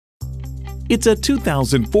It's a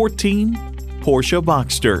 2014 Porsche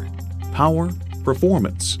Boxster. Power,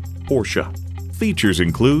 performance, Porsche. Features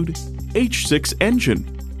include H6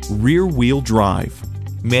 engine, rear-wheel drive,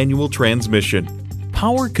 manual transmission,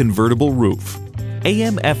 power convertible roof,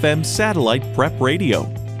 AM/FM satellite prep radio,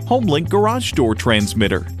 HomeLink garage door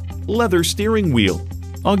transmitter, leather steering wheel,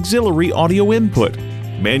 auxiliary audio input,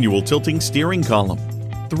 manual tilting steering column,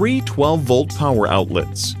 3 12-volt power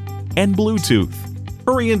outlets, and Bluetooth.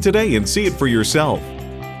 Hurry in today and see it for yourself.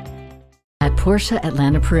 At Porsche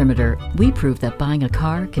Atlanta Perimeter, we prove that buying a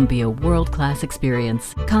car can be a world-class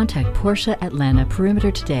experience. Contact Porsche Atlanta Perimeter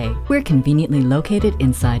today. We're conveniently located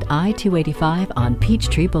inside I-285 on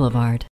Peachtree Boulevard.